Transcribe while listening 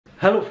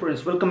Hello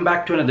friends, welcome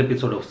back to another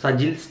episode of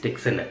Sajil's Tech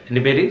Center.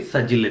 My name is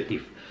Sajil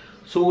Latif.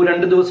 So,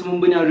 2 ദിവസം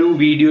മുമ്പ് ഞാൻ ഒരു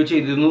video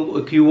ചെയ്തിരുന്നു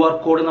QR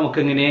code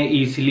നമുക്ക് എങ്ങനെ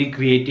ഈസിലി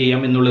ക്രിയേറ്റ്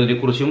ചെയ്യാം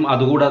എന്നുള്ളതിനെക്കുറിച്ചും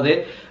അതുകൂടാതെ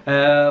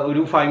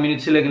ഒരു 5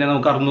 മിനിറ്റ്സിൽ എങ്ങനെ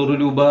നമുക്ക് 600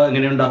 രൂപ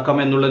എങ്ങനെ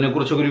ഉണ്ടാക്കാം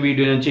എന്നുള്ളതിനെക്കുറിച്ചൊക്കെ ഒരു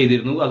വീഡിയോ ഞാൻ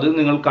ചെയ്തിരുന്നു. അത്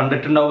നിങ്ങൾ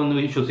കണ്ടിട്ടുണ്ടാവുമെന്ന്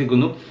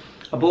വിശ്വസിക്കുന്നു.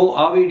 അപ്പോൾ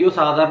ആ വീഡിയോ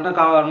സാധാരണ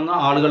കാണുന്ന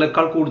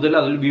ആളുകളെക്കാൾ കൂടുതൽ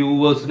അതിൽ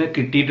വ്യൂവേഴ്സിനെ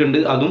കിട്ടിയിട്ടുണ്ട്.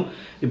 അതും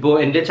ഇപ്പോൾ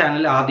എൻ്റെ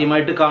ചാനൽ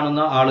ആദ്യമായിട്ട്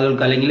കാണുന്ന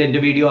ആളുകൾക്ക് അല്ലെങ്കിൽ എൻ്റെ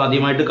വീഡിയോ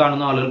ആദ്യമായിട്ട്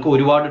കാണുന്ന ആളുകൾക്ക്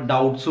ഒരുപാട്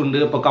ഡൗട്ട്സ് ഉണ്ട്.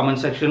 ഇപ്പോൾ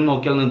കമൻറ്റ് സെക്ഷൻ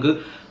നോക്കിയാൽ നിങ്ങൾക്ക്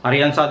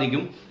അറിയാൻ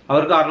സാധിക്കും.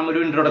 അവർ കാരണം ഒരു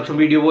ഇൻട്രൊഡക്ഷൻ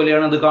വീഡിയോ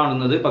പോലെയാണ് അത്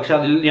കാണുന്നത്. പക്ഷെ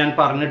അതിൽ ഞാൻ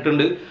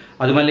പറഞ്ഞിട്ടുണ്ട്,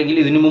 അതുമല്ലെങ്കിൽ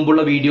ഇതിനു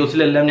മുമ്പുള്ള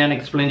വീഡിയോസിലെല്ലാം ഞാൻ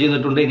എക്സ്പ്ലെയിൻ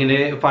ചെയ്തിട്ടുണ്ട് ഇങ്ങനെ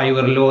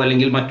ഫൈവറിലോ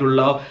അല്ലെങ്കിൽ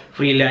മറ്റുള്ള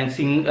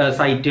ഫ്രീലാൻസിങ്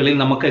സൈറ്റുകളിൽ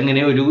നമുക്ക്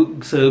എങ്ങനെ ഒരു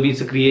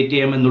സർവീസ് ക്രിയേറ്റ്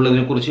ചെയ്യാം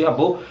എന്നുള്ളതിനെക്കുറിച്ച്.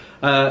 അപ്പോൾ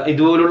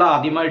ഇതുപോലുള്ള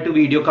ആദ്യമായിട്ട്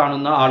വീഡിയോ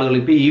കാണുന്ന ആളുകൾ,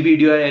 ഇപ്പോൾ ഈ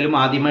വീഡിയോ ആയാലും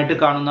ആദ്യമായിട്ട്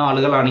കാണുന്ന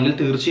ആളുകളാണെങ്കിൽ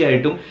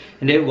തീർച്ചയായിട്ടും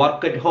എൻ്റെ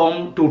വർക്ക് അറ്റ് ഹോം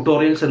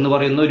ട്യൂട്ടോറിയൽസ് എന്ന്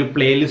പറയുന്ന ഒരു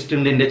പ്ലേലിസ്റ്റ്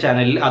ഉണ്ട് എൻ്റെ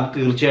ചാനലിൽ. അത്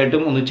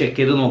തീർച്ചയായിട്ടും ഒന്ന് ചെക്ക്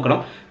ചെയ്ത് നോക്കണം.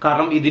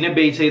 കാരണം ഇതിനെ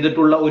ബേസ്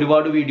ചെയ്തിട്ടുള്ള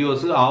ഒരുപാട്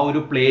വീഡിയോസ് ആ ഒരു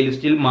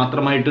പ്ലേലിസ്റ്റിൽ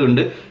മാത്രമായിട്ട്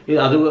ഉണ്ട്.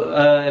 അത്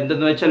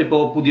എന്തെന്ന് വെച്ചാൽ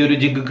ഇപ്പോൾ പുതിയൊരു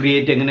ജിഗ്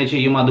ക്രിയേറ്റ് എങ്ങനെ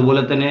ചെയ്യും,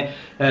 അതുപോലെ തന്നെ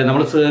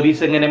നമ്മൾ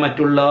സർവീസ് എങ്ങനെ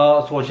മറ്റുള്ള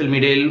സോഷ്യൽ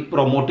മീഡിയയിൽ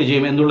പ്രൊമോട്ട്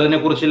ചെയ്യും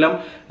എന്നുള്ളതിനെ കുറിച്ചെല്ലാം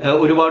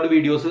ഒരുപാട്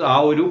വീഡിയോസ് ആ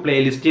ഒരു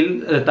പ്ലേലിസ്റ്റിൽ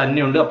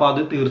തന്നെയുണ്ട്. അപ്പോൾ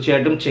അത്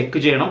തീർച്ചയായിട്ടും ചെക്ക്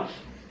ചെയ്യണം.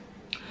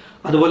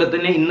 അതുപോലെ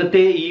തന്നെ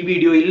ഇന്നത്തെ ഈ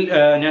വീഡിയോയിൽ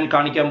ഞാൻ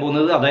കാണിക്കാൻ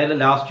പോകുന്നത്, അതായത്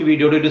ലാസ്റ്റ്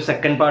വീഡിയോയുടെ ഒരു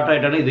സെക്കൻഡ്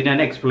പാർട്ടായിട്ടാണ് ഇത് ഞാൻ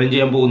എക്സ്പ്ലെയിൻ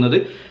ചെയ്യാൻ പോകുന്നത്.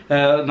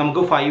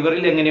 നമുക്ക്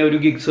ഫൈവറിൽ എങ്ങനെ ഒരു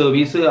ഗിഗ്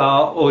സർവീസ് ആ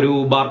ഒരു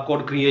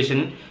ബാർകോഡ്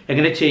ക്രിയേഷൻ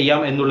എങ്ങനെ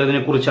ചെയ്യാം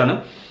എന്നുള്ളതിനെ കുറിച്ചാണ്.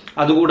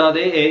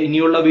 അതുകൂടാതെ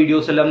ഇനിയുള്ള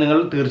വീഡിയോസ് എല്ലാം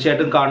നിങ്ങൾ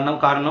തീർച്ചയായിട്ടും കാണണം.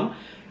 കാരണം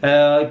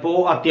ഇപ്പോൾ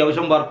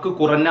അത്യാവശ്യം വർക്ക്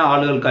കുറഞ്ഞ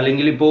ആളുകൾക്ക്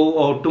അല്ലെങ്കിൽ ഇപ്പോൾ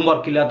ഒട്ടും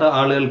വർക്കില്ലാത്ത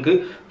ആളുകൾക്ക്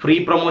ഫ്രീ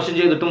പ്രൊമോഷൻ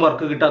ചെയ്തിട്ടും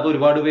വർക്ക് കിട്ടാത്ത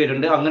ഒരുപാട്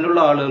പേരുണ്ട്. അങ്ങനെയുള്ള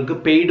ആളുകൾക്ക്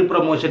പെയ്ഡ്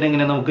പ്രൊമോഷൻ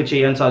എങ്ങനെ നമുക്ക്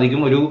ചെയ്യാൻ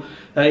സാധിക്കും, ഒരു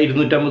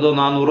 250,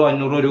 400,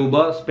 500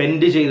 രൂപ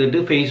സ്പെൻഡ് ചെയ്തിട്ട്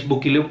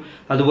ഫേസ്ബുക്കിലും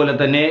അതുപോലെ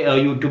തന്നെ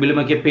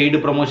യൂട്യൂബിലുമൊക്കെ പെയ്ഡ്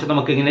പ്രൊമോഷൻ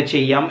നമുക്ക് എങ്ങനെ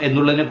ചെയ്യാം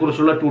എന്നുള്ളതിനെ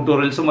കുറിച്ചുള്ള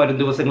ട്യൂട്ടോറിയൽസും വരും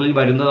ദിവസങ്ങളിൽ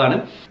വരുന്നതാണ്.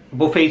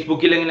 അപ്പോൾ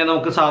ഫേസ്ബുക്കിൽ എങ്ങനെ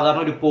നമുക്ക്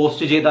സാധാരണ ഒരു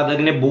പോസ്റ്റ് ചെയ്ത്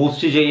അതെങ്ങനെ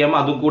ബൂസ്റ്റ് ചെയ്യാം,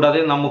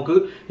 അതുകൂടാതെ നമുക്ക്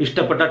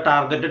ഇഷ്ടപ്പെട്ട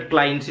ടാർഗറ്റഡ്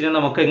ക്ലയൻസിനെ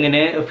നമുക്ക്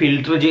എങ്ങനെ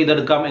ഫിൽട്ടർ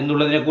ചെയ്തെടുക്കാം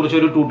എന്നുള്ളതിനെ കുറിച്ച്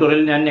ഒരു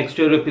ട്യൂട്ടോറിയൽ ഞാൻ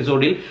നെക്സ്റ്റ് ഒരു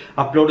എപ്പിസോഡിൽ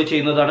അപ്ലോഡ്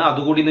ചെയ്യുന്നതാണ്.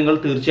 അതുകൂടി നിങ്ങൾ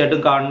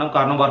തീർച്ചയായിട്ടും കാണണം.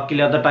 കാരണം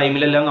വർക്കില്ലാത്ത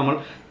ടൈമിലെല്ലാം നമ്മൾ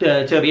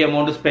ചെറിയ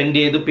എമൗണ്ട് സ്പെൻഡ്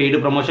ചെയ്ത് പെയ്ഡ്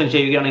പ്രൊമോഷൻ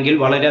ചെയ്യുകയാണെങ്കിൽ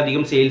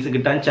വളരെയധികം സെയിൽസ്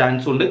കിട്ടാൻ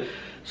ചാൻസ് ഉണ്ട്.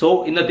 സോ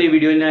ഇന്നത്തെ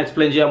വീഡിയോയിൽ ഞാൻ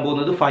എക്സ്പ്ലെയിൻ ചെയ്യാൻ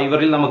പോകുന്നത്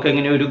ഫൈവറിൽ നമുക്ക്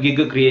എങ്ങനെ ഒരു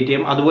ഗിഗ് ക്രിയേറ്റ്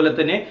ചെയ്യാം. അതുപോലെ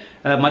തന്നെ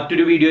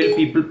മറ്റൊരു വീഡിയോയിൽ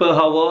പീപ്പിൾ പെർ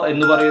ഹവർ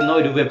എന്ന് പറയുന്ന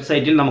ഒരു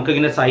വെബ്സൈറ്റിൽ നമുക്ക്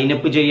എങ്ങനെ സൈൻ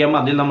അപ്പ് ചെയ്യാം,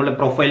 അതിൽ നമ്മുടെ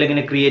പ്രൊഫൈൽ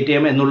എങ്ങനെ ക്രിയേറ്റ്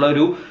ചെയ്യാം എന്നുള്ള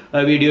ഒരു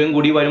വീഡിയോയും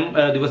കൂടി വരും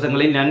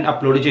ദിവസങ്ങളിൽ ഞാൻ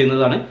അപ്ലോഡ്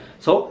ചെയ്യുന്നതാണ്.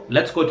 So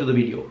let's go to the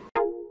video.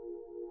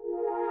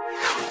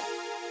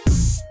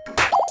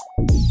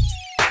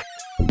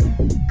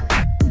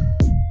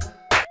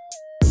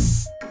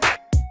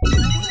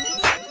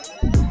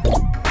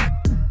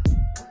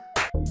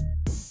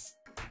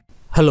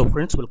 Hello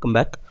friends, welcome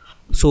back.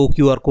 So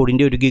QR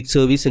കോഡിൻ്റെ ഒരു ഗിഗ്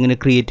സർവീസ് എങ്ങനെ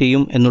ക്രിയേറ്റ്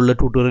ചെയ്യും എന്നുള്ള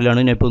ട്യൂട്ടോറിയലാണ്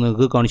ഞാൻ ഇപ്പോൾ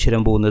നിങ്ങൾക്ക് കാണിച്ചു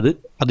തരാൻ പോകുന്നത്.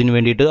 അതിന്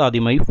വേണ്ടിയിട്ട്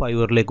ആദ്യമായി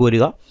ഫൈവറിലേക്ക്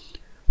വരിക.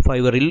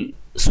 ഫൈവറിൽ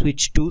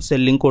സ്വിച്ച് ടു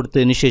സെല്ലിംഗ്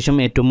കൊടുത്തതിന് ശേഷം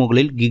ഏറ്റവും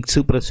മുകളിൽ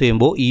ഗിഗ്സ് പ്രസ്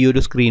ചെയ്യുമ്പോൾ ഈ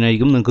ഒരു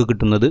സ്ക്രീനായിരിക്കും നിങ്ങൾക്ക്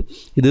കിട്ടുന്നത്.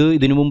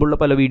 ഇതിനു മുമ്പുള്ള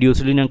പല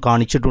വീഡിയോസിലും ഞാൻ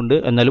കാണിച്ചിട്ടുണ്ട്,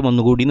 എന്നാലും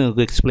ഒന്നുകൂടി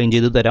നിങ്ങൾക്ക് എക്സ്പ്ലെയിൻ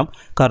ചെയ്ത് തരാം.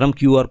 കാരണം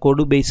QR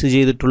കോഡ് ബേസ്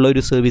ചെയ്തിട്ടുള്ള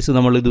ഒരു സർവീസ്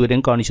നമ്മൾ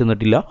ഇതുവരെയും കാണിച്ചു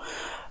തന്നിട്ടില്ല.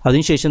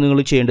 അതിനുശേഷം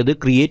നിങ്ങൾ ചെയ്യേണ്ടത്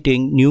ക്രിയേറ്റ് എ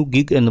ന്യൂ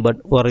ഗിഗ് എന്ന്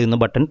പറയുന്ന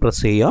ബട്ടൺ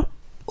പ്രസ് ചെയ്യുക.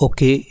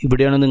 ഓക്കെ,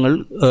 ഇവിടെയാണ് നിങ്ങൾ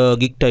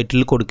ഗിഗ്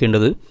ടൈറ്റിൽ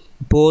കൊടുക്കേണ്ടത്.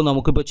 ഇപ്പോൾ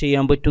നമുക്കിപ്പോൾ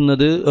ചെയ്യാൻ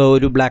പറ്റുന്നത്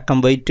ഒരു ബ്ലാക്ക്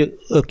ആൻഡ് വൈറ്റ്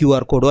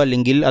QR കോഡോ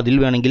അല്ലെങ്കിൽ അതിൽ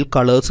വേണമെങ്കിൽ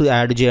കളേഴ്സ്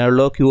ആഡ്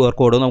ചെയ്യാനുള്ള QR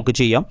കോഡോ നമുക്ക്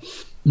ചെയ്യാം.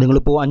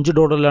 നിങ്ങളിപ്പോൾ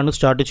 $5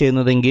 സ്റ്റാർട്ട്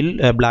ചെയ്യുന്നതെങ്കിൽ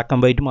ബ്ലാക്ക്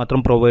ആൻഡ് വൈറ്റ്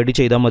മാത്രം പ്രൊവൈഡ്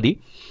ചെയ്താൽ മതി.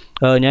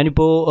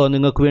 ഞാനിപ്പോൾ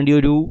നിങ്ങൾക്ക് വേണ്ടി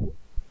ഒരു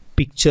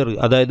പിക്ചർ,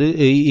 അതായത്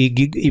ഈ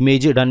ഗിഗ്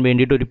ഇമേജ് ഇടാൻ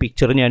വേണ്ടിയിട്ട് ഒരു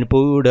പിക്ചർ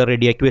ഞാനിപ്പോൾ ഇവിടെ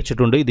റെഡിയാക്കി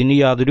വെച്ചിട്ടുണ്ട്. ഇതിന്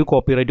യാതൊരു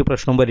കോപ്പിറൈറ്റ്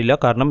പ്രശ്നവും വരില്ല,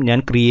 കാരണം ഞാൻ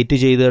ക്രിയേറ്റ്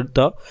ചെയ്തെടുത്ത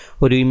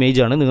ഒരു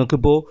ഇമേജാണ്.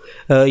 നിങ്ങൾക്കിപ്പോൾ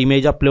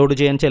ഇമേജ് അപ്ലോഡ്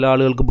ചെയ്യാൻ ചില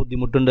ആളുകൾക്ക്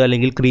ബുദ്ധിമുട്ടുണ്ട്,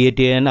 അല്ലെങ്കിൽ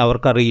ക്രിയേറ്റ് ചെയ്യാൻ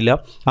അവർക്കറിയില്ല.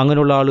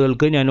 അങ്ങനെയുള്ള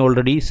ആളുകൾക്ക് ഞാൻ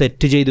ഓൾറെഡി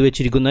സെറ്റ് ചെയ്ത്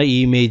വെച്ചിരിക്കുന്ന ഈ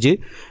ഇമേജ്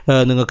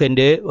നിങ്ങൾക്ക്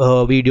എൻ്റെ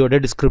വീഡിയോയുടെ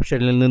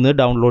ഡിസ്ക്രിപ്ഷനിൽ നിന്ന്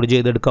ഡൗൺലോഡ്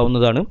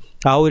ചെയ്തെടുക്കാവുന്നതാണ്.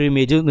 ആ ഒരു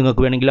ഇമേജ്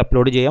നിങ്ങൾക്ക് വേണമെങ്കിൽ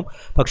അപ്ലോഡ് ചെയ്യാം.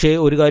 പക്ഷേ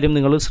ഒരു കാര്യം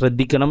നിങ്ങൾ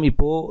ശ്രദ്ധിക്കണം,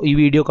 ഇപ്പോൾ ഈ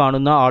വീഡിയോ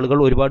കാണുന്ന ആളുകൾ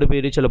ഒരുപാട്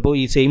പേര് ചിലപ്പോൾ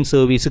ഈ സെയിം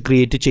സർവീസ്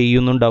ക്രിയേറ്റ്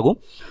ചെയ്യുന്നുണ്ടാകും.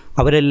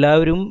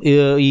 അവരെല്ലാവരും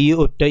ഈ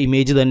ഒറ്റ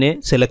ഇമേജ് തന്നെ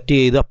സെലക്ട്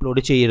ചെയ്ത്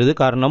അപ്ലോഡ് ചെയ്യരുത്.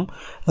 കാരണം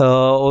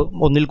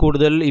ഒന്നിൽ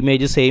കൂടുതൽ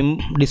ഇമേജ് സെയിം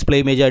ഡിസ്പ്ലേ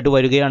ഇമേജ് ആയിട്ട്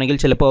വരികയാണെങ്കിൽ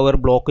ചിലപ്പോൾ അവർ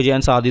ബ്ലോക്ക്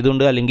ചെയ്യാൻ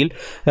സാധ്യതയുണ്ട്, അല്ലെങ്കിൽ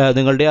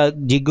നിങ്ങളുടെ ആ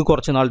ജിഗ്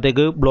കുറച്ച്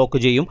നാളത്തേക്ക് ബ്ലോക്ക്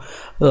ചെയ്യും.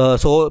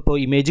 സോ ഇപ്പോൾ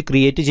ഇമേജ്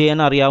ക്രിയേറ്റ്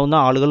ചെയ്യാൻ അറിയാവുന്ന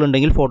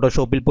ആളുകളുണ്ടെങ്കിൽ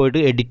ഫോട്ടോഷോപ്പിൽ പോയിട്ട്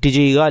എഡിറ്റ്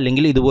ചെയ്യുക,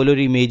 അല്ലെങ്കിൽ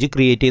ഇതുപോലൊരു ഇമേജ്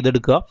ക്രിയേറ്റ്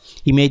ചെയ്തെടുക്കുക.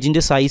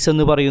 ഇമേജിൻ്റെ സൈസ്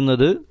എന്ന്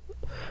പറയുന്നത്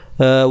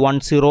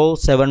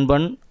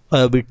 1071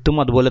 വിഡ്ത്തും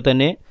അതുപോലെ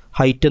തന്നെ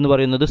ഹൈറ്റ് എന്ന്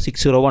പറയുന്നത്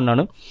 601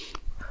 ആണ്.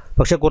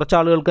 പക്ഷേ കുറച്ച്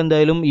ആളുകൾക്ക്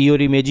എന്തായാലും ഈ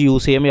ഒരു ഇമേജ്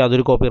യൂസ് ചെയ്യാൻ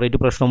യാതൊരു കോപ്പിറൈറ്റ്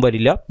പ്രശ്നവും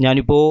വരില്ല.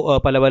 ഞാനിപ്പോൾ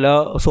പല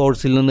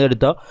സോഴ്സിൽ നിന്ന്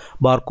എടുത്ത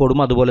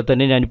ബാർകോഡും അതുപോലെ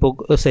തന്നെ ഞാനിപ്പോൾ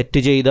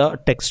സെറ്റ് ചെയ്ത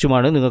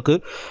ടെക്സ്റ്റുമാണ്. നിങ്ങൾക്ക്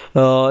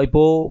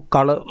ഇപ്പോൾ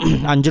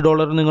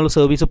 $5 നിങ്ങൾ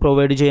സർവീസ്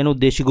പ്രൊവൈഡ് ചെയ്യാൻ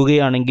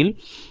ഉദ്ദേശിക്കുകയാണെങ്കിൽ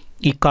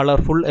ഈ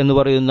കളർഫുൾ എന്ന്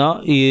പറയുന്ന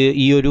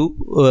ഈ ഒരു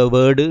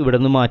വേർഡ് ഇവിടെ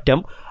നിന്ന്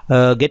മാറ്റാം.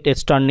 Get A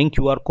stunning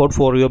QR code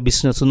for your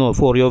business എന്നോ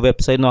ഫോർ യുവർ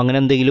വെബ്സൈറ്റ് എന്നോ അങ്ങനെ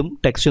എന്തെങ്കിലും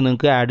ടെക്സ്റ്റ്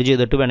നിങ്ങൾക്ക് ആഡ്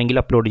ചെയ്തിട്ട് വേണമെങ്കിൽ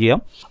അപ്ലോഡ്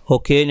ചെയ്യാം.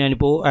 ഓക്കെ,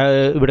 ഞാനിപ്പോൾ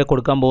ഇവിടെ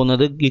കൊടുക്കാൻ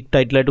പോകുന്നത് ഗിഗ്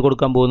ടൈറ്റിലായിട്ട്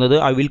കൊടുക്കാൻ പോകുന്നത്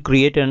I will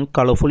create and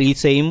colourful. ഈ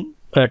സെയിം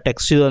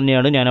ടെക്സ്റ്റ്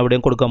തന്നെയാണ് ഞാൻ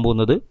അവിടെയും കൊടുക്കാൻ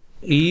പോകുന്നത്.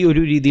 ഈ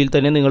ഒരു രീതിയിൽ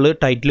തന്നെ നിങ്ങൾ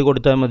ടൈറ്റിൽ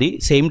കൊടുത്താൽ മതി.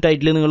 സെയിം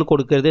ടൈറ്റിൽ നിങ്ങൾ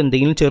കൊടുക്കരുത്,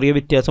 എന്തെങ്കിലും ചെറിയ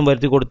വ്യത്യാസം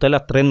വരുത്തി കൊടുത്താൽ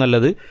അത്രയും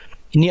നല്ലത്.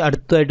 ഇനി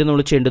അടുത്തതായിട്ട്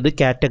നമ്മൾ ചെയ്യേണ്ടത്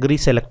കാറ്റഗറി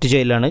സെലക്ട്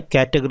ചെയ്യലാണ്.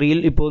 കാറ്റഗറിയിൽ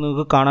ഇപ്പോൾ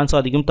നിങ്ങൾക്ക് കാണാൻ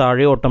സാധിക്കും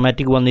താഴെ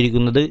ഓട്ടോമാറ്റിക്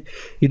വന്നിരിക്കുന്നത്.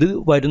 ഇത്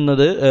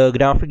വരുന്നത്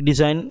graphic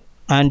design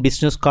and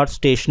business card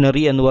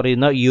stationery എന്ന്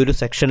പറയുന്ന ഈ ഒരു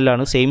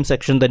സെക്ഷനിലാണ്. സെയിം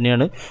സെക്ഷൻ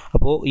തന്നെയാണ്.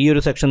 അപ്പോൾ ഈ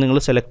ഒരു സെക്ഷൻ നിങ്ങൾ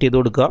സെലക്ട് ചെയ്ത്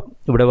കൊടുക്കുക.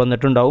 ഇവിടെ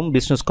വന്നിട്ടുണ്ടാവും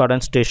ബിസിനസ് കാർഡ്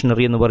ആൻഡ്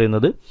സ്റ്റേഷനറി എന്ന്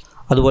പറയുന്നത്.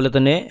 അതുപോലെ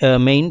തന്നെ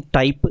മെയിൻ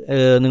ടൈപ്പ്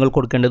നിങ്ങൾ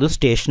കൊടുക്കേണ്ടത്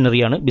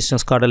സ്റ്റേഷനറിയാണ്,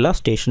 ബിസിനസ് കാർഡല്ല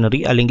സ്റ്റേഷനറി,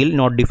 അല്ലെങ്കിൽ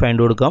നോട്ട്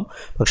ഡിഫൈൻഡ് കൊടുക്കാം.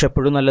 പക്ഷേ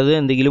എപ്പോഴും നല്ലത്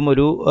എന്തെങ്കിലും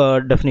ഒരു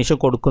ഡെഫിനേഷൻ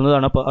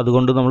കൊടുക്കുന്നതാണ്. അപ്പോൾ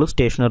അതുകൊണ്ട് നമ്മൾ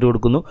സ്റ്റേഷനറി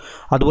കൊടുക്കുന്നു.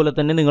 അതുപോലെ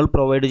തന്നെ നിങ്ങൾ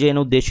പ്രൊവൈഡ് ചെയ്യാൻ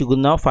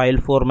ഉദ്ദേശിക്കുന്ന ഫയൽ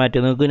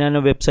ഫോർമാറ്റ് നിങ്ങൾക്ക് ഞാൻ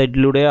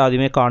വെബ്സൈറ്റിലൂടെ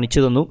ആദ്യമേ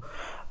കാണിച്ചു തന്നു.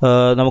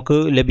 നമുക്ക്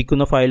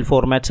ലഭിക്കുന്ന ഫയൽ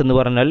ഫോർമാറ്റ്സ് എന്ന്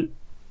പറഞ്ഞാൽ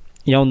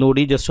ഞാൻ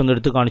ഒന്നുകൂടി ജസ്റ്റ് ഒന്ന്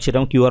എടുത്ത് കാണിച്ചു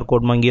തരാം. QR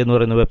കോഡ് മങ്കി എന്ന്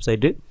പറയുന്ന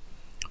വെബ്സൈറ്റ്.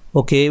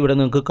 ഓക്കെ, ഇവിടെ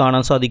നിങ്ങൾക്ക്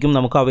കാണാൻ സാധിക്കും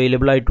നമുക്ക്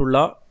അവൈലബിൾ ആയിട്ടുള്ള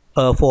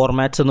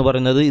ഫോർമാറ്റ്സ് എന്ന്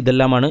പറയുന്നത്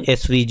ഇതെല്ലാമാണ്.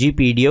 SVG,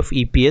 PDF,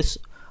 EPS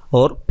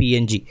or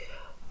PNG.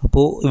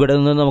 അപ്പോൾ ഇവിടെ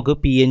നിന്ന് നമുക്ക്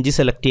PNG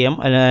സെലക്ട് ചെയ്യാം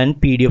ആൻഡ്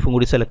PDF-ഉം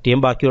കൂടി സെലക്ട്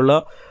ചെയ്യാം. ബാക്കിയുള്ള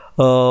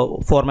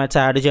ഫോർമാറ്റ്സ്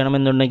ആഡ്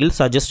ചെയ്യണമെന്നുണ്ടെങ്കിൽ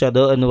സജസ്റ്റ്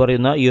അത് എന്ന്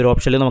പറയുന്ന ഈ ഒരു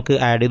ഓപ്ഷനിൽ നമുക്ക്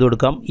ആഡ് ചെയ്ത്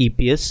കൊടുക്കാം,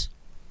 EPS.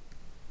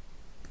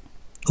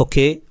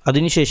 ഓക്കെ,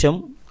 അതിനുശേഷം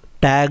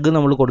ടാഗ്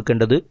നമ്മൾ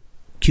കൊടുക്കേണ്ടത്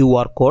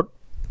QR കോഡ്.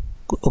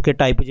 ഓക്കെ,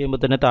 ടൈപ്പ് ചെയ്യുമ്പോൾ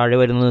തന്നെ താഴെ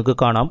വരുന്നത് നിങ്ങൾക്ക്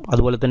കാണാം.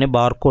 അതുപോലെ തന്നെ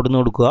ബാർ കോഡ് എന്ന്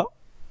കൊടുക്കുക.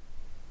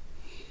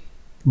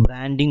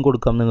 ബ്രാൻഡിങ്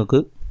കൊടുക്കാം. നിങ്ങൾക്ക്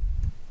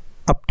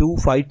അപ് ടു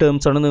 5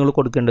 ടേംസ് ആണ് നിങ്ങൾ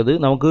കൊടുക്കേണ്ടത്.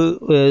 നമുക്ക്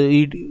ഈ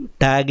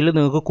ടാഗിൽ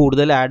നിങ്ങൾക്ക്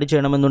കൂടുതൽ ആഡ്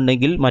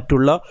ചെയ്യണമെന്നുണ്ടെങ്കിൽ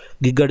മറ്റുള്ള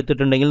ഗിഗ്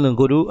എടുത്തിട്ടുണ്ടെങ്കിൽ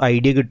നിങ്ങൾക്കൊരു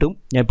ഐഡിയ കിട്ടും.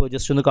 ഞാൻ ഇപ്പോൾ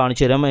ജസ്റ്റ് ഒന്ന്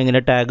കാണിച്ചു തരാം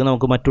എങ്ങനെ ടാഗ്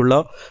നമുക്ക് മറ്റുള്ള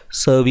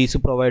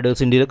സർവീസ്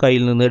പ്രൊവൈഡേഴ്സിൻ്റെ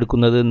കയ്യിൽ നിന്ന്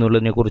എടുക്കുന്നത്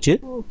എന്നുള്ളതിനെക്കുറിച്ച്.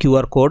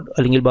 QR കോഡ്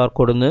അല്ലെങ്കിൽ ബാർ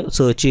കോഡ് ഒന്ന്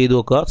സെർച്ച് ചെയ്ത്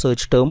നോക്കുക,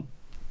 സെർച്ച് ടേം.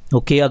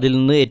 ഓക്കെ, അതിൽ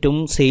നിന്ന് ഏറ്റവും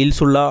സെയിൽസ്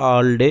ഉള്ള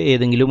ആളുടെ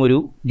ഏതെങ്കിലും ഒരു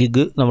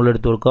ഗിഗ് നമ്മൾ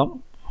എടുത്തു കൊടുക്കാം.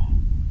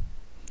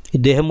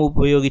 ഇദ്ദേഹം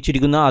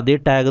ഉപയോഗിച്ചിരിക്കുന്ന അതേ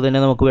ടാഗ് തന്നെ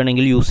നമുക്ക്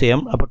വേണമെങ്കിൽ യൂസ്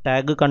ചെയ്യാം. അപ്പോൾ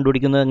ടാഗ്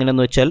കണ്ടുപിടിക്കുന്നത്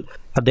എങ്ങനെയെന്ന് വെച്ചാൽ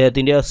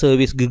അദ്ദേഹത്തിൻ്റെ ആ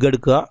സർവീസ് ഗിഗ്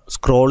എടുക്കുക,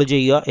 സ്ക്രോൾ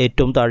ചെയ്യുക,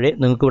 ഏറ്റവും താഴെ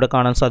നിങ്ങൾക്ക് ഇവിടെ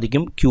കാണാൻ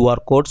സാധിക്കും QR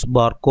കോഡ്സ്,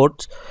 ബാർ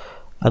കോഡ്സ്,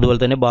 അതുപോലെ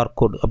തന്നെ ബാർ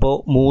കോഡ്. അപ്പോൾ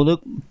 3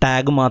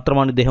 ടാഗ്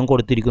മാത്രമാണ് ഇദ്ദേഹം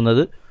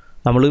കൊടുത്തിരിക്കുന്നത്.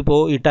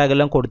 നമ്മളിപ്പോൾ ഈ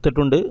ടാഗെല്ലാം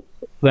കൊടുത്തിട്ടുണ്ട്.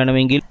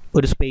 വേണമെങ്കിൽ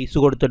ഒരു സ്പേസ്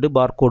കൊടുത്തിട്ട്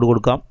ബാർ കോഡ്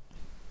കൊടുക്കാം.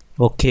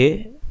 ഓക്കെ,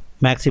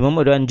 മാക്സിമം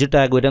ഒരു 5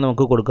 ടാഗ് വരെ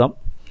നമുക്ക് കൊടുക്കാം.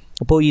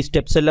 അപ്പോൾ ഈ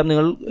സ്റ്റെപ്സ് എല്ലാം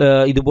നിങ്ങൾ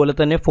ഇതുപോലെ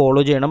തന്നെ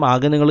ഫോളോ ചെയ്യണം.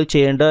 ആകെ നിങ്ങൾ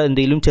ചെയ്യേണ്ട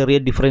എന്തെങ്കിലും ചെറിയ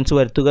ഡിഫറൻസ്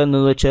വരുത്തുക എന്ന്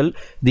വെച്ചാൽ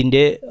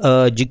ഇതിൻ്റെ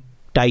ജിഗ്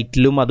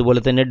ടൈറ്റിലും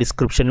അതുപോലെ തന്നെ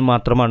ഡിസ്ക്രിപ്ഷനും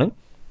മാത്രമാണ്.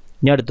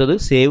 ഇനി അടുത്തത്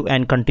സേവ്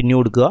ആൻഡ് കണ്ടിന്യൂ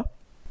കൊടുക്കുക.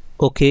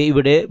 ഓക്കെ,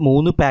 ഇവിടെ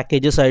 3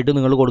 പാക്കേജസ് ആയിട്ട്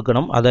നിങ്ങൾ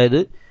കൊടുക്കണം. അതായത്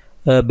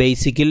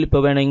ബേസിക്കിൽ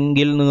ഇപ്പോൾ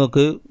വേണമെങ്കിൽ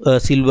നിങ്ങൾക്ക്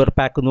സിൽവർ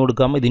പാക്ക് എന്ന്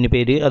കൊടുക്കാം ഇതിന്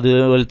പേര്.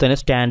 അതുപോലെ തന്നെ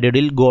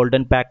സ്റ്റാൻഡേർഡിൽ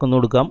ഗോൾഡൻ പാക്ക് എന്ന്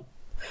കൊടുക്കാം.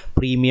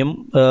 പ്രീമിയം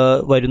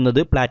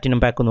വരുന്നത്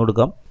പ്ലാറ്റിനം പാക്ക് എന്ന്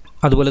കൊടുക്കാം.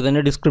 അതുപോലെ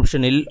തന്നെ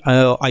ഡിസ്ക്രിപ്ഷനിൽ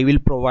I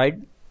will provide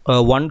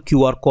 1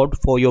 QR code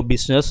for your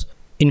business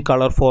in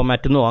colour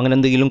format എന്നോ അങ്ങനെ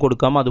എന്തെങ്കിലും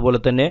കൊടുക്കാം. അതുപോലെ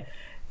തന്നെ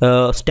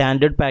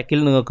സ്റ്റാൻഡേർഡ് പാക്കിൽ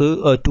നിങ്ങൾക്ക്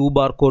 2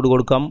 ബാർ കോഡ്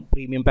കൊടുക്കാം.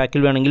 പ്രീമിയം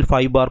പാക്കിൽ വേണമെങ്കിൽ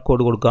 5 ബാർ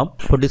കോഡ് കൊടുക്കാം.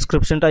 അപ്പോൾ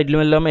ഡിസ്ക്രിപ്ഷൻ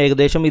ടൈറ്റിലും എല്ലാം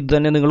ഏകദേശം ഇത്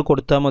തന്നെ നിങ്ങൾ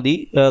കൊടുത്താൽ മതി.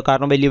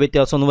 കാരണം വലിയ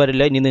വ്യത്യാസമൊന്നും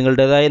വരില്ല. ഇനി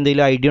നിങ്ങളുടേതായ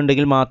എന്തെങ്കിലും ഐഡിയ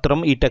ഉണ്ടെങ്കിൽ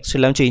മാത്രം ഈ ടെക്സ്റ്റ്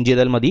എല്ലാം ചേഞ്ച്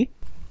ചെയ്താൽ മതി.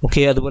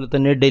 ഓക്കെ, അതുപോലെ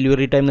തന്നെ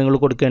ഡെലിവറി ടൈം നിങ്ങൾ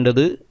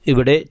കൊടുക്കേണ്ടത്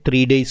ഇവിടെ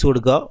 3 ഡേയ്സ്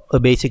കൊടുക്കുക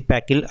ബേസിക്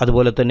പാക്കിൽ.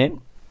 അതുപോലെ തന്നെ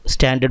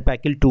സ്റ്റാൻഡേർഡ്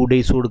പാക്കിൽ 2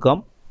 ഡേയ്സ് കൊടുക്കാം.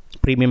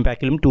 പ്രീമിയം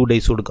പാക്കിലും 2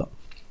 ഡേയ്സ് കൊടുക്കാം.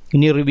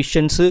 ഇനി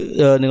റിവിഷൻസ്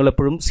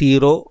നിങ്ങളെപ്പോഴും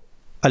 0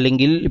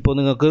 അല്ലെങ്കിൽ ഇപ്പോൾ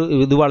നിങ്ങൾക്ക്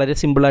ഇത് വളരെ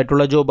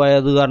സിമ്പിളായിട്ടുള്ള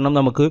ജോബായത് കാരണം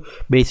നമുക്ക്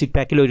ബേസിക്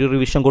പാക്കിൽ ഒരു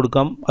റിവിഷൻ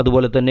കൊടുക്കാം.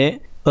 അതുപോലെ തന്നെ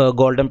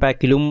ഗോൾഡൻ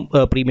പാക്കിലും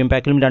പ്രീമിയം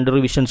പാക്കിലും 2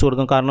 റിവിഷൻസ്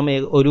കൊടുക്കാം. കാരണം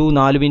ഒരു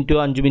 4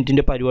 മിനിറ്റോ 5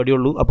 മിനിറ്റിൻ്റെ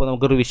പരിപാടിയുള്ളൂ. അപ്പോൾ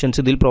നമുക്ക്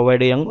റിവിഷൻസ് ഇതിൽ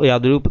പ്രൊവൈഡ് ചെയ്യാൻ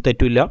യാതൊരു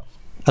തെറ്റുമില്ല.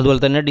 അതുപോലെ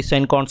തന്നെ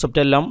ഡിസൈൻ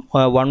കോൺസെപ്റ്റ് എല്ലാം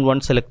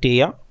 1 സെലക്ട്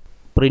ചെയ്യുക.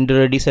 പ്രിൻറ്റ്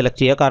റെഡി സെലക്ട്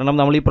ചെയ്യുക. കാരണം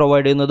നമ്മൾ ഈ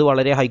പ്രൊവൈഡ് ചെയ്യുന്നത്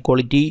വളരെ ഹൈ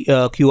ക്വാളിറ്റി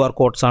QR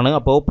കോഡ്സ് ആണ്.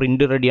 അപ്പോൾ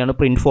പ്രിൻറ്റ് റെഡിയാണ്,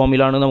 പ്രിൻറ്റ്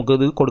ഫോമിലാണ്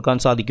നമുക്കിത് കൊടുക്കാൻ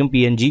സാധിക്കും.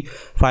 PNG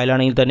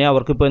ഫയലാണെങ്കിൽ തന്നെ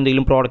അവർക്കിപ്പോൾ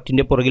എന്തെങ്കിലും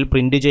പ്രോഡക്റ്റിൻ്റെ പുറകിൽ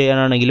പ്രിൻറ്റ്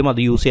ചെയ്യാനാണെങ്കിലും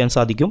അത് യൂസ് ചെയ്യാൻ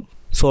സാധിക്കും.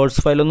 സോഴ്സ്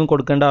ഫയലൊന്നും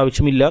കൊടുക്കേണ്ട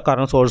ആവശ്യമില്ല.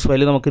 കാരണം സോഴ്സ്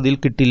ഫയൽ നമുക്കിതിൽ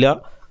കിട്ടില്ല.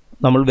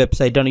 നമ്മൾ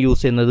വെബ്സൈറ്റാണ്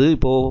യൂസ് ചെയ്യുന്നത്.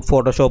 ഇപ്പോൾ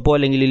ഫോട്ടോഷോപ്പോ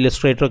അല്ലെങ്കിൽ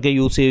ഇല്ലസ്ട്രേറ്ററൊക്കെ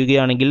യൂസ്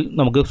ചെയ്യുകയാണെങ്കിൽ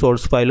നമുക്ക്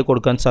സോഴ്സ് ഫയൽ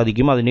കൊടുക്കാൻ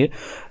സാധിക്കും. അതിന്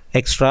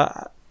എക്സ്ട്രാ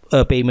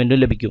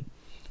പേയ്മെൻറ്റും ലഭിക്കും.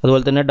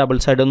 അതുപോലെ തന്നെ ഡബിൾ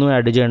സൈഡൊന്നും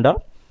ആഡ് ചെയ്യേണ്ട.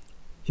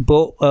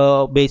 ഇപ്പോൾ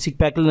ബേസിക്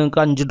പാക്കിൽ നിങ്ങൾക്ക്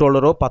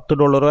 $5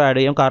 $10 ആഡ്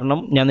ചെയ്യാം. കാരണം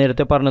ഞാൻ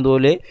നേരത്തെ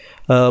പറഞ്ഞതുപോലെ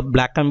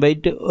ബ്ലാക്ക് ആൻഡ്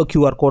വൈറ്റ്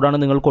QR കോഡാണ്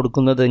നിങ്ങൾ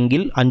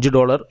കൊടുക്കുന്നതെങ്കിൽ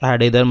 $5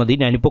 ആഡ് ചെയ്താൽ മതി.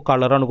 ഞാനിപ്പോൾ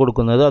കളറാണ്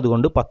കൊടുക്കുന്നത്,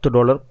 അതുകൊണ്ട്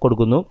 $10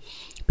 കൊടുക്കുന്നു.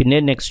 പിന്നെ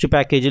നെക്സ്റ്റ്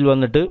പാക്കേജിൽ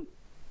വന്നിട്ട്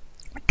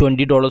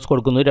 $20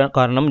 കൊടുക്കുന്നു.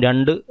 കാരണം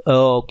 2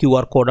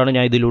 QR കോഡാണ്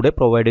ഞാൻ ഇതിലൂടെ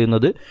പ്രൊവൈഡ്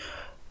ചെയ്യുന്നത്.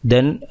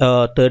 ദെൻ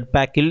തേർഡ്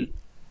പാക്കിൽ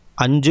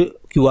 5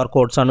 QR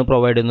കോഡ്സാണ്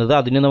പ്രൊവൈഡ് ചെയ്യുന്നത്.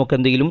 അതിന് നമുക്ക്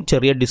എന്തെങ്കിലും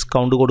ചെറിയ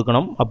ഡിസ്കൗണ്ട്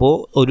കൊടുക്കണം. അപ്പോൾ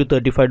ഒരു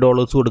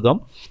 $35 കൊടുക്കാം.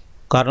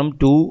 കാരണം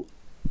 2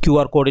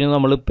 QR കോഡിന്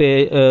നമ്മൾ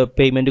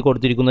പേയ്മെൻറ്റ്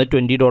കൊടുത്തിരിക്കുന്നത്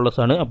 $20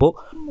 ആണ്. അപ്പോൾ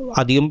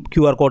അധികം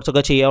QR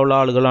കോഡ്സൊക്കെ ചെയ്യാനുള്ള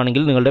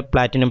ആളുകളാണെങ്കിൽ നിങ്ങളുടെ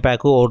പ്ലാറ്റിനം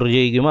പാക്ക് ഓർഡർ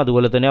ചെയ്യുകയും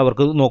അതുപോലെ തന്നെ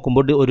അവർക്ക്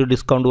നോക്കുമ്പോൾ ഒരു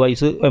ഡിസ്കൗണ്ട്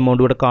വൈസ്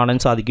എമൗണ്ട് ഇവിടെ കാണാൻ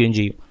സാധിക്കുകയും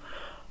ചെയ്യും.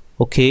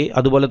 ഓക്കെ,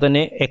 അതുപോലെ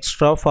തന്നെ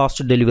എക്സ്ട്രാ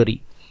ഫാസ്റ്റ് ഡെലിവറി,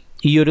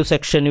 ഈ ഒരു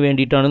സെക്ഷന്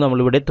വേണ്ടിയിട്ടാണ്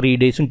നമ്മളിവിടെ 3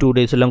 ഡേയ്സും 2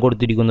 ഡേയ്സും എല്ലാം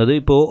കൊടുത്തിരിക്കുന്നത്.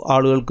 ഇപ്പോൾ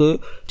ആളുകൾക്ക്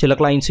ചില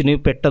ക്ലയൻസിന്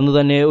പെട്ടെന്ന്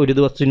തന്നെ ഒരു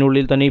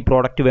ദിവസത്തിനുള്ളിൽ തന്നെ ഈ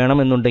പ്രോഡക്റ്റ്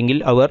വേണമെന്നുണ്ടെങ്കിൽ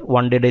അവർ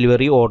 1 ഡേ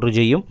ഡെലിവറി ഓർഡർ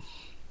ചെയ്യും.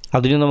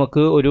 അതിന്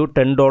നമുക്ക് ഒരു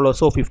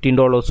 $10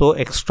 $15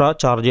 എക്സ്ട്രാ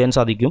ചാർജ് ചെയ്യാൻ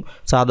സാധിക്കും.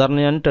 സാധാരണ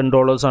ഞാൻ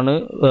 $10 ആണ്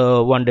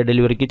 1 ഡേ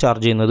ഡെലിവറിക്ക്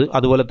ചാർജ് ചെയ്യുന്നത്.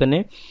 അതുപോലെ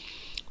തന്നെ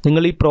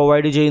നിങ്ങൾ ഈ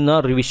പ്രൊവൈഡ് ചെയ്യുന്ന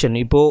റിവിഷൻ,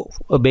 ഇപ്പോൾ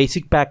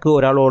ബേസിക് പാക്ക്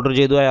ഒരാൾ ഓർഡർ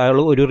ചെയ്തു, അയാൾ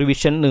ഒരു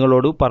റിവിഷൻ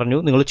നിങ്ങളോട് പറഞ്ഞു,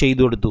 നിങ്ങൾ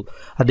ചെയ്തു കൊടുത്തു.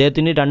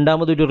 അദ്ദേഹത്തിന്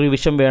രണ്ടാമതൊരു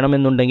റിവിഷൻ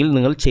വേണമെന്നുണ്ടെങ്കിൽ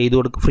നിങ്ങൾ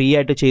ഫ്രീ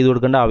ആയിട്ട് ചെയ്തു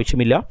കൊടുക്കേണ്ട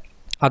ആവശ്യമില്ല.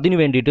 അതിന്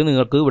വേണ്ടിയിട്ട്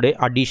നിങ്ങൾക്ക് ഇവിടെ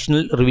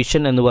അഡീഷണൽ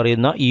റിവിഷൻ എന്ന്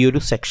പറയുന്ന ഈ ഒരു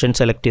സെക്ഷൻ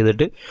സെലക്ട്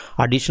ചെയ്തിട്ട്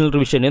അഡീഷണൽ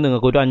റിവിഷന്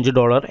നിങ്ങൾക്ക് ഒരു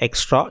 $5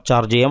 എക്സ്ട്രാ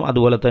ചാർജ് ചെയ്യാം.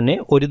 അതുപോലെ തന്നെ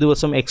ഒരു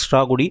ദിവസം എക്സ്ട്രാ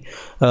കൂടി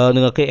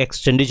നിങ്ങൾക്ക്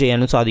എക്സ്റ്റെൻഡ്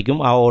ചെയ്യാനും സാധിക്കും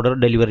ആ order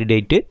delivery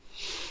date.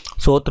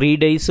 So 3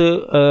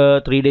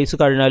 days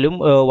കഴിഞ്ഞാലും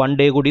 1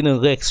 ഡേ കൂടി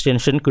നിങ്ങൾക്ക്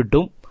എക്സ്റ്റൻഷൻ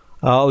കിട്ടും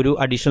ആ ഒരു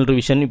അഡീഷണൽ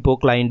റിവിഷൻ ഇപ്പോൾ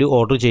ക്ലയൻറ്റ്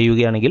ഓർഡർ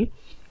ചെയ്യുകയാണെങ്കിൽ.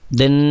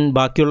 ദെൻ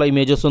ബാക്കിയുള്ള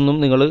ഇമേജസ് ഒന്നും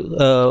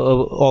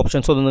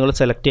ഓപ്ഷൻസ് ഒന്നും നിങ്ങൾ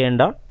സെലക്ട്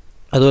ചെയ്യേണ്ട.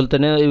 അതുപോലെ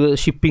തന്നെ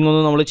ഷിപ്പിംഗ്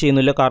ഒന്നും നമ്മൾ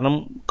ചെയ്യുന്നില്ല, കാരണം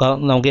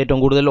നമുക്ക് ഏറ്റവും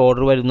കൂടുതൽ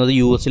ഓർഡർ വരുന്നത്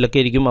US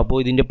ആയിരിക്കും. അപ്പോൾ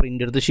ഇതിൻ്റെ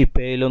പ്രിൻ്റ് എടുത്ത് ഷിപ്പ്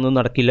ചെയ്യലൊന്നും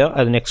നടക്കില്ല,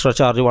 അതിന് എക്സ്ട്രാ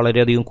ചാർജ്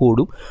വളരെയധികം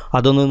കൂടും.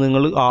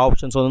 അതൊന്നും ആ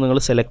ഓപ്ഷൻസ് ഒന്നും നിങ്ങൾ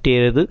സെലക്ട്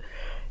ചെയ്യരുത്.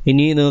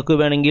 ഇനി നിങ്ങൾക്ക്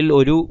വേണമെങ്കിൽ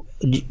ഒരു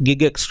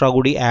ഗിഗ് എക്സ്ട്രാ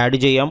കൂടി ആഡ്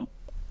ചെയ്യാം.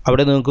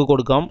 അവിടെ നിങ്ങൾക്ക്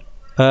കൊടുക്കാം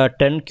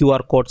 10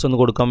 QR കോഡ്സ് എന്ന്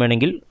കൊടുക്കാൻ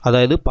വേണമെങ്കിൽ,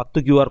 അതായത്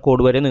 10 QR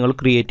കോഡ് വരെ നിങ്ങൾ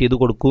ക്രിയേറ്റ് ചെയ്ത്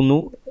കൊടുക്കുന്നു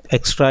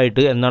എക്സ്ട്രാ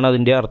ആയിട്ട് എന്നാണ്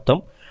അതിൻ്റെ അർത്ഥം.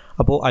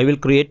 അപ്പോൾ I will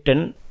create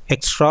 10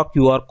 extra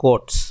QR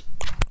codes.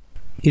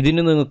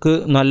 ഇതിന് നിങ്ങൾക്ക്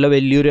നല്ല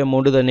വലിയൊരു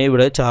എമൗണ്ട് തന്നെ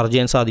ഇവിടെ ചാർജ്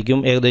ചെയ്യാൻ സാധിക്കും.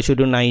 ഏകദേശം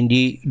ഒരു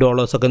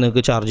 $90 ഒക്കെ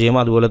നിങ്ങൾക്ക് ചാർജ് ചെയ്യാം.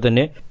 അതുപോലെ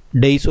തന്നെ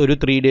ഡേയ്സ് ഒരു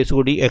 3 ഡേയ്സ്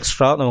കൂടി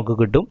എക്സ്ട്രാ നമുക്ക്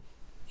കിട്ടും.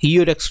 ഈ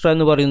ഒരു എക്സ്ട്രാ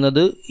എന്ന്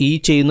പറയുന്നത് ഈ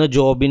ചെയ്യുന്ന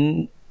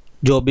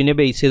ജോബിനെ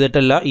ബേസ്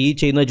ചെയ്തിട്ടല്ല, ഈ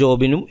ചെയ്യുന്ന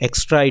ജോബിനും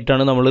എക്സ്ട്രാ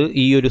ആയിട്ടാണ് നമ്മൾ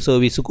ഈ ഒരു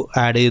സർവീസ്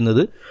ആഡ്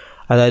ചെയ്യുന്നത്.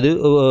 അതായത്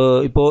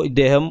ഇപ്പോൾ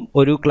ഇദ്ദേഹം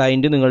ഒരു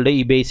ക്ലയൻറ്റ് നിങ്ങളുടെ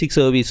ഈ ബേസിക്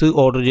സർവീസ്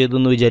ഓർഡർ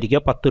ചെയ്തെന്ന് വിചാരിക്കുക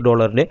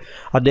 $10.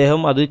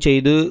 അദ്ദേഹം അത്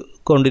ചെയ്ത്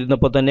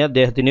കൊണ്ടിരുന്നപ്പോൾ തന്നെ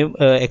അദ്ദേഹത്തിന്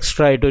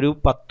എക്സ്ട്രാ ആയിട്ടൊരു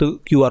 10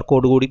 QR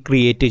കോഡ് കൂടി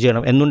ക്രിയേറ്റ്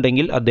ചെയ്യണം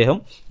എന്നുണ്ടെങ്കിൽ അദ്ദേഹം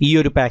ഈ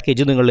ഒരു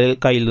പാക്കേജ് നിങ്ങളുടെ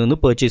കയ്യിൽ നിന്ന്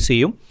പർച്ചേസ്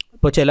ചെയ്യും.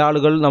 ഇപ്പോൾ ചില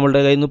ആളുകൾ നമ്മളുടെ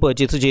കയ്യിൽ നിന്ന്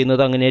പർച്ചേസ്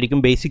ചെയ്യുന്നത് അങ്ങനെയായിരിക്കും.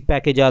 ബേസിക്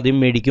പാക്കേജ് ആദ്യം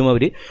മേടിക്കും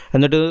അവർ,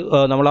 എന്നിട്ട്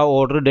നമ്മൾ ആ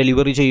ഓർഡർ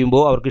ഡെലിവറി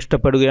ചെയ്യുമ്പോൾ അവർക്ക്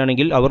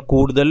ഇഷ്ടപ്പെടുകയാണെങ്കിൽ അവർ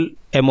കൂടുതൽ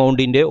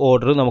എമൗണ്ടിൻ്റെ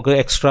ഓർഡർ നമുക്ക്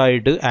എക്സ്ട്രാ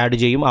ആയിട്ട് ആഡ്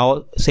ചെയ്യും. ആ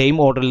സെയിം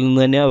ഓർഡറിൽ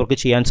നിന്ന് തന്നെ അവർക്ക്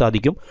ചെയ്യാൻ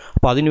സാധിക്കും.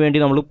 അപ്പോൾ അതിനുവേണ്ടി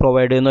നമ്മൾ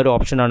പ്രൊവൈഡ് ചെയ്യുന്ന ഒരു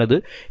ഓപ്ഷനാണിത്.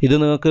 ഇത്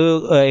നിങ്ങൾക്ക്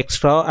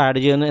എക്സ്ട്രാ ആഡ്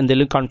ചെയ്യുന്ന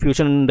എന്തെങ്കിലും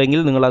കൺഫ്യൂഷൻ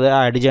ഉണ്ടെങ്കിൽ നിങ്ങളത്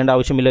ആഡ് ചെയ്യേണ്ട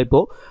ആവശ്യമില്ല.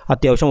 ഇപ്പോൾ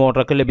അത്യാവശ്യം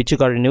ഓർഡറൊക്കെ ലഭിച്ചു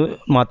കഴിഞ്ഞ്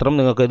മാത്രം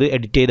നിങ്ങൾക്കത്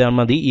എഡിറ്റ് ചെയ്താൽ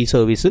മതി ഈ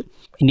സർവീസ്.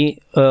 ഇനി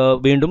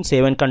വീണ്ടും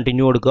സേവ് ആൻഡ്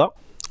കണ്ടിന്യൂ കൊടുക്കുക.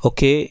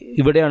 ഓക്കെ,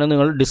 ഇവിടെയാണ്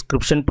നിങ്ങൾ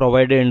ഡിസ്ക്രിപ്ഷൻ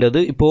പ്രൊവൈഡ് ചെയ്യേണ്ടത്.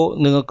 ഇപ്പോൾ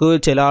നിങ്ങൾക്ക്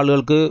ചില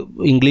ആളുകൾക്ക്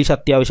ഇംഗ്ലീഷ്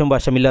അത്യാവശ്യം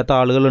വശമില്ലാത്ത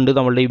ആളുകളുണ്ട്,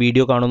 നമ്മളുടെ ഈ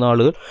വീഡിയോ കാണുന്ന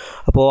ആളുകൾ.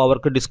 അപ്പോൾ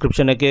അവർക്ക്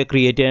ഡിസ്ക്രിപ്ഷനൊക്കെ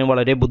ക്രിയേറ്റ് ചെയ്യാൻ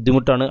വളരെ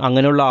ബുദ്ധിമുട്ടാണ്.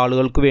 അങ്ങനെയുള്ള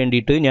ആളുകൾക്ക്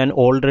വേണ്ടിയിട്ട് ഞാൻ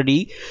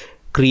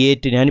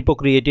ഞാനിപ്പോൾ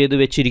ക്രിയേറ്റ് ചെയ്ത്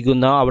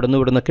വെച്ചിരിക്കുന്ന അവിടെ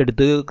നിന്നൊക്കെ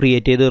എടുത്ത്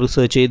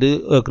റിസർച്ച് ചെയ്ത്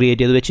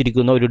ക്രിയേറ്റ് ചെയ്ത്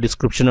വെച്ചിരിക്കുന്ന ഒരു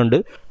ഡിസ്ക്രിപ്ഷൻ ഉണ്ട്.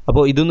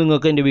 അപ്പോൾ ഇത്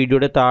നിങ്ങൾക്ക് എൻ്റെ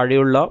വീഡിയോയുടെ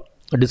താഴെയുള്ള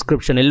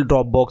ഡിസ്ക്രിപ്ഷനിൽ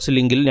ഡ്രോപ്പ്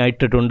ലിങ്കിൽ ഞാൻ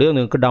ഇട്ടിട്ടുണ്ട്.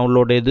 നിങ്ങൾക്ക്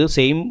ഡൗൺലോഡ് ചെയ്ത്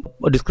സെയിം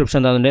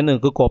ഡിസ്ക്രിപ്ഷൻ തന്നെ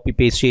നിങ്ങൾക്ക് കോപ്പി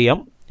പേസ്റ്റ് ചെയ്യാം.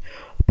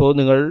 അപ്പോൾ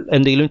നിങ്ങൾ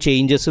എന്തെങ്കിലും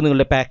ചേഞ്ചസ്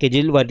നിങ്ങളുടെ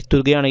പാക്കേജിൽ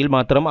വരുത്തുകയാണെങ്കിൽ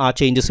മാത്രം ആ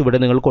ചേഞ്ചസ് ഇവിടെ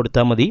നിങ്ങൾ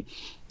കൊടുത്താൽ മതി,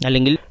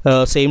 അല്ലെങ്കിൽ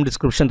സെയിം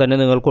ഡിസ്ക്രിപ്ഷൻ തന്നെ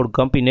നിങ്ങൾ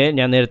കൊടുക്കാം. പിന്നെ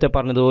ഞാൻ നേരത്തെ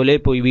പറഞ്ഞതുപോലെ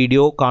ഇപ്പോൾ ഈ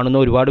വീഡിയോ കാണുന്ന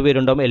ഒരുപാട്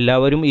പേരുണ്ടാകും,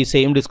 എല്ലാവരും ഈ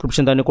സെയിം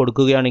ഡിസ്ക്രിപ്ഷൻ തന്നെ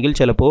കൊടുക്കുകയാണെങ്കിൽ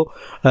ചിലപ്പോൾ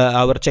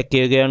അവർ ചെക്ക്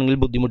ചെയ്യുകയാണെങ്കിൽ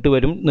ബുദ്ധിമുട്ട്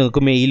വരും.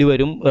 നിങ്ങൾക്ക് മെയിൽ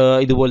വരും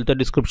ഇതുപോലത്തെ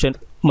ഡിസ്ക്രിപ്ഷൻ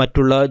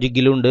മറ്റുള്ള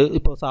ജിഗിലുണ്ട്.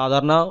 ഇപ്പോൾ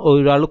സാധാരണ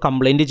ഒരാൾ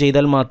കംപ്ലയിൻറ്റ്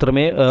ചെയ്താൽ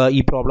മാത്രമേ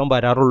ഈ പ്രോബ്ലം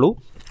വരാറുള്ളൂ,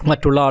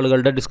 മറ്റുള്ള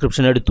ആളുകളുടെ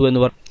ഡിസ്ക്രിപ്ഷൻ എടുത്തു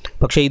എന്ന് പറഞ്ഞു.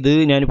 പക്ഷേ ഇത്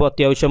ഞാനിപ്പോൾ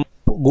അത്യാവശ്യം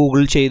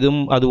ഗൂഗിൾ ചെയ്തും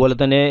അതുപോലെ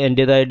തന്നെ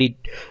എൻ്റേതായ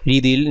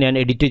രീതിയിൽ ഞാൻ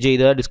എഡിറ്റ്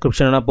ചെയ്ത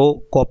ഡിസ്ക്രിപ്ഷനാണ്. അപ്പോൾ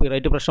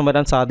കോപ്പിറൈറ്റ് പ്രശ്നം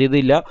വരാൻ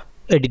സാധ്യതയില്ല.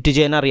 എഡിറ്റ്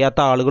ചെയ്യാൻ അറിയാത്ത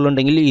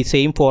ആളുകളുണ്ടെങ്കിൽ ഈ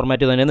സെയിം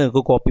ഫോർമാറ്റ് തന്നെ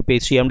നിങ്ങൾക്ക് കോപ്പി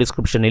പേസ്റ്റ് ചെയ്യാം.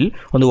 ഡിസ്ക്രിപ്ഷനിൽ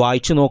ഒന്ന്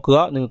വായിച്ച് നോക്കുക,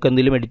 നിങ്ങൾക്ക്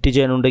എന്തെങ്കിലും എഡിറ്റ്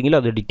ചെയ്യാനുണ്ടെങ്കിൽ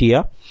അത് എഡിറ്റ്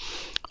ചെയ്യുക.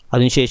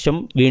 അതിനുശേഷം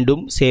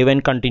വീണ്ടും സേവ്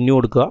ആൻഡ് കണ്ടിന്യൂ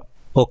കൊടുക്കുക.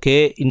 ഓക്കെ,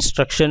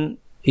 ഇൻസ്ട്രക്ഷൻ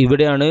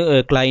ഇവിടെയാണ്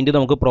ക്ലയൻറ്റ്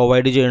നമുക്ക്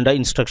പ്രൊവൈഡ് ചെയ്യേണ്ട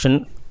ഇൻസ്ട്രക്ഷൻ.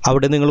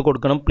 അവിടെ നിങ്ങൾ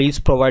കൊടുക്കണം please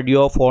provide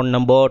your phone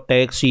number,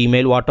 text,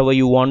 email, what ever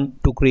you want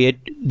to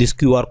create this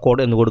QR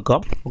code എന്ന് കൊടുക്കാം.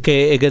 ഓക്കെ,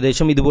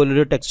 ഏകദേശം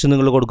ഇതുപോലൊരു ടെക്സ്റ്റ്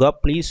നിങ്ങൾ കൊടുക്കുക.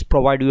 Please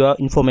provide your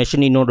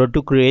information in order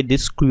to create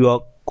this QR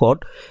code,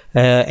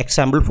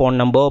 example phone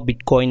number,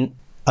 bitcoin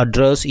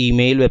address,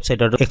 email,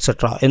 website address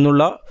etcetera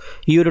എന്നുള്ള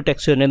ഈ ഒരു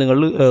text തന്നെ നിങ്ങൾ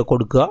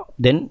കൊടുക്കുക.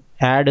 ദെൻ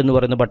ആഡ് എന്ന്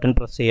പറയുന്ന ബട്ടൺ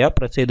പ്രസ് ചെയ്യുക.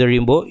 പ്രസ് ചെയ്ത്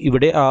കഴിയുമ്പോൾ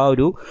ഇവിടെ ആ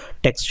ഒരു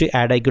ടെക്സ്റ്റ്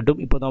ആഡായി കിട്ടും.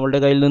 ഇപ്പോൾ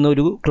നമ്മളുടെ കയ്യിൽ നിന്ന്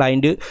ഒരു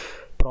ക്ലയൻറ്റ്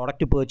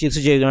പ്രോഡക്റ്റ് പർച്ചേസ്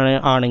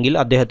ചെയ്യുകയാണെങ്കിൽ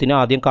അദ്ദേഹത്തിന്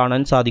ആദ്യം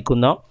കാണാൻ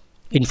സാധിക്കുന്ന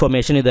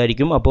ഇൻഫർമേഷൻ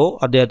ഇതായിരിക്കും. അപ്പോൾ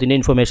അദ്ദേഹത്തിൻ്റെ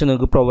ഇൻഫർമേഷൻ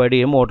നിങ്ങൾക്ക് പ്രൊവൈഡ്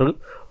ചെയ്യും, ഓർഡർ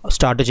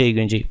സ്റ്റാർട്ട്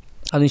ചെയ്യുകയും ചെയ്യും.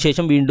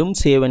 അതിനുശേഷം വീണ്ടും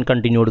സേവ് ആൻഡ്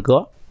കണ്ടിന്യൂ കൊടുക്കുക.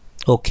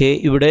 ഓക്കെ,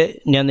 ഇവിടെ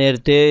ഞാൻ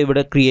നേരത്തെ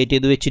ക്രിയേറ്റ്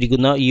ചെയ്ത്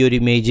വെച്ചിരിക്കുന്ന ഈ ഒരു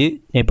ഇമേജ്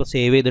ഞാൻ ഇപ്പോൾ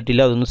സേവ്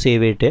ചെയ്തിട്ടില്ല, അതൊന്ന്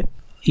സേവ് ചെയ്യട്ടെ.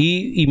 ഈ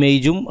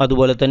ഇമേജും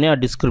അതുപോലെ തന്നെ ആ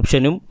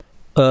ഡിസ്ക്രിപ്ഷനും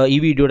ഈ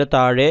വീഡിയോയുടെ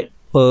താഴെ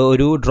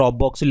ഒരു ഡ്രോപ്പ്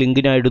ബോക്സ്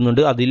ലിങ്ക് ഞാൻ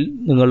ഇടുന്നുണ്ട്.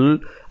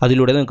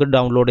 അതിലൂടെ നിങ്ങൾക്ക്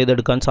ഡൗൺലോഡ്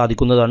ചെയ്തെടുക്കാൻ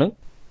സാധിക്കുന്നതാണ്.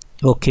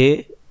 ഓക്കെ,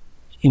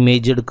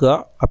 ഇമേജ് എടുക്കുക,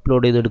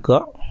 അപ്ലോഡ് ചെയ്തെടുക്കുക.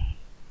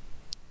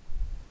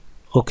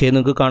 ഓക്കെ,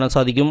 നിങ്ങൾക്ക് കാണാൻ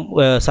സാധിക്കും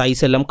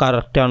സൈസ് എല്ലാം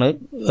കറക്റ്റാണ്,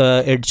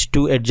 എഡ്ജ്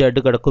ടു എഡ്ജ്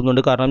ആയിട്ട്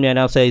കിടക്കുന്നുണ്ട്. കാരണം ഞാൻ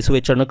ആ സൈസ്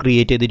വെച്ചാണ്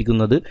ക്രിയേറ്റ്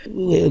ചെയ്തിരിക്കുന്നത്.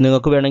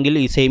 നിങ്ങൾക്ക് വേണമെങ്കിൽ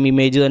ഈ സെയിം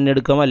ഇമേജ് തന്നെ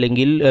എടുക്കാം,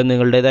 അല്ലെങ്കിൽ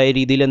നിങ്ങളുടേതായ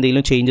രീതിയിൽ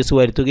എന്തെങ്കിലും ചേഞ്ചസ്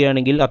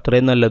വരുത്തുകയാണെങ്കിൽ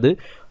അത്രയും നല്ലത്.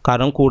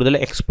 കാരണം കൂടുതൽ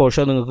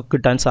എക്സ്പോഷർ നിങ്ങൾക്ക്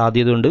കിട്ടാൻ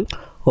സാധ്യതയുണ്ട്.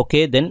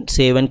 Okay, then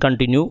save and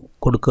continue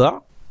കൊടുക്കുക.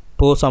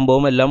 ഇപ്പോൾ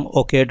സംഭവം എല്ലാം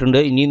ഓക്കെ ആയിട്ടുണ്ട്.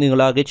 ഇനി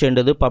നിങ്ങളാകെ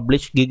ചെയ്യേണ്ടത്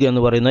പബ്ലിഷ് ഗിഗ്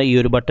എന്ന് പറയുന്ന ഈ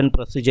ഒരു ബട്ടൺ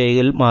പ്രസ്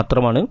ചെയ്യൽ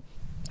മാത്രമാണ്.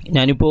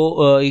 ഞാനിപ്പോൾ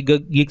ഈ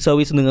ഗിഗ്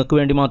സർവീസ് നിങ്ങൾക്ക്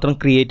വേണ്ടി മാത്രം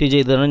ക്രിയേറ്റ്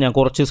ചെയ്തതാണ്. ഞാൻ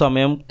കുറച്ച്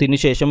സമയത്തിന്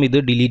ശേഷം ഇത്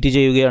ഡിലീറ്റ്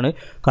ചെയ്യുകയാണ്.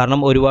 കാരണം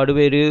ഒരുപാട്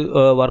പേര്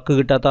വർക്ക്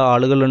കിട്ടാത്ത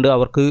ആളുകളുണ്ട്.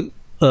 അവർക്ക്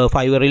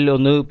ഫൈവറിൽ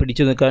ഒന്ന്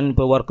പിടിച്ചു നിൽക്കാൻ,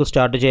 ഇപ്പോൾ വർക്ക്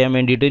സ്റ്റാർട്ട് ചെയ്യാൻ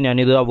വേണ്ടിയിട്ട്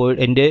ഞാനിത്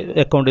എൻ്റെ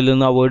അക്കൗണ്ടിൽ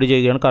നിന്ന് അവോയ്ഡ്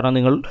ചെയ്യുകയാണ്. കാരണം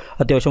നിങ്ങൾ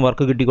അത്യാവശ്യം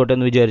വർക്ക് കിട്ടിക്കോട്ടെ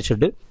എന്ന്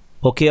വിചാരിച്ചിട്ട്.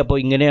 ഓക്കെ, അപ്പോൾ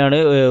ഇങ്ങനെയാണ്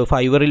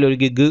ഫൈവറിൽ ഒരു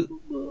ഗിഗ്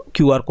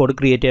QR കോഡ്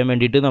ക്രിയേറ്റ് ചെയ്യാൻ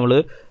വേണ്ടിയിട്ട് നമ്മൾ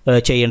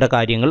ചെയ്യേണ്ട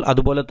കാര്യങ്ങൾ.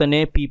 അതുപോലെ തന്നെ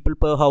പീപ്പിൾ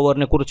പെർ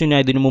ഹവറിനെ കുറിച്ച് ഞാൻ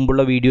ഇതിനു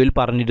മുമ്പുള്ള വീഡിയോയിൽ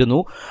പറഞ്ഞിരുന്നു.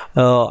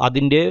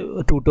 അതിൻ്റെ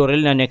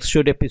ട്യൂട്ടോറിയൽ ഞാൻ നെക്സ്റ്റ്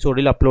ഒരു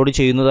എപ്പിസോഡിൽ അപ്ലോഡ്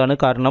ചെയ്യുന്നതാണ്.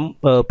 കാരണം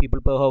people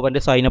per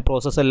ഹവറിൻ്റെ sign up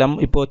process എല്ലാം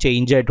ഇപ്പോൾ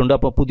ചേഞ്ച് ആയിട്ടുണ്ട്.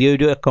 അപ്പോൾ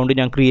പുതിയൊരു അക്കൗണ്ട്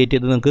ഞാൻ ക്രിയേറ്റ്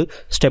ചെയ്ത് നിങ്ങൾക്ക്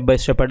സ്റ്റെപ്പ് ബൈ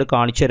സ്റ്റെപ്പായിട്ട്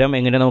കാണിച്ചു തരാം,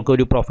 എങ്ങനെ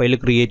നമുക്കൊരു പ്രൊഫൈൽ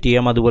ക്രിയേറ്റ്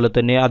ചെയ്യാം, അതുപോലെ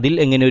തന്നെ അതിൽ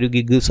എങ്ങനെ ഒരു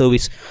ഗിഗ്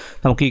സർവീസ്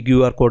നമുക്ക് ഈ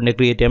QR കോഡിനെ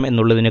ക്രിയേറ്റ് ചെയ്യാം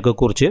എന്നുള്ളതിനൊക്കെ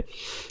കുറിച്ച്.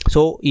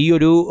 സോ ഈ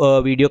ഒരു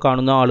വീഡിയോ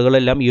കാണുന്ന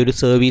ആളുകളെല്ലാം ഈ ഒരു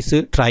സർവീസ്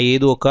ട്രൈ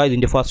ചെയ്ത് നോക്കുക.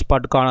 ഇതിൻ്റെ ഫസ്റ്റ്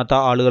പാർട്ട് കാണാത്ത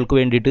ആളുകൾക്ക്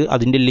വേണ്ടിയിട്ട്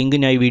അതിൻ്റെ ലിങ്ക്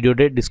ഞാൻ ഈ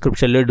വീഡിയോയുടെ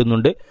ഡിസ്ക്രിപ്ഷനിൽ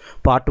ഇടുന്നുണ്ട്,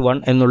 പാർട്ട് 1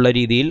 എന്നുള്ള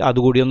രീതിയിൽ.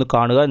 അതുകൂടി ഒന്ന്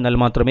കാണുക, എന്നാൽ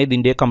മാത്രമേ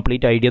ഇതിൻ്റെ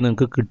കംപ്ലീറ്റ് ഐഡിയ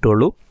നിങ്ങൾക്ക്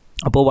കിട്ടുള്ളൂ.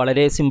 അപ്പോൾ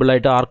വളരെ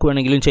സിമ്പിളായിട്ട് ആർക്ക്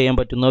വേണമെങ്കിലും ചെയ്യാൻ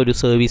പറ്റുന്ന ഒരു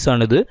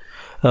സർവീസാണിത്.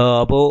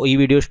 അപ്പോൾ ഈ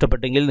വീഡിയോ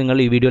ഇഷ്ടപ്പെട്ടെങ്കിൽ നിങ്ങൾ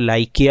ഈ വീഡിയോ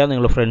ലൈക്ക് ചെയ്യുക,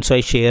 നിങ്ങളുടെ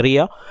ഫ്രണ്ട്സുമായി ഷെയർ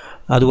ചെയ്യുക.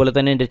 അതുപോലെ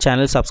തന്നെ എൻ്റെ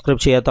ചാനൽ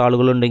സബ്സ്ക്രൈബ് ചെയ്യാത്ത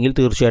ആളുകളുണ്ടെങ്കിൽ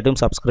തീർച്ചയായിട്ടും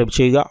സബ്സ്ക്രൈബ്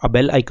ചെയ്യുക.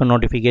 ബെൽ ഐക്കൺ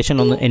നോട്ടിഫിക്കേഷൻ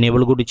ഒന്ന്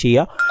എനേബിൾ കൂടി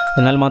ചെയ്യുക.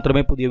 എന്നാൽ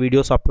മാത്രമേ പുതിയ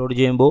വീഡിയോസ് അപ്ലോഡ്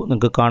ചെയ്യുമ്പോൾ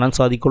നിങ്ങൾക്ക് കാണാൻ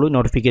സാധിക്കുള്ളൂ,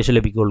 നോട്ടിഫിക്കേഷൻ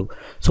ലഭിക്കുള്ളൂ.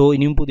 സോ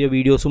ഇനിയും പുതിയ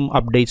വീഡിയോസും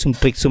അപ്ഡേറ്റ്സും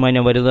ട്രിക്സുമായി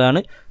ഞാൻ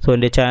വരുന്നതാണ്. സോ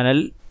എൻ്റെ ചാനൽ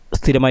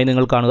സ്ഥിരമായി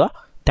നിങ്ങൾ കാണുക.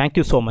 Thank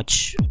you so much.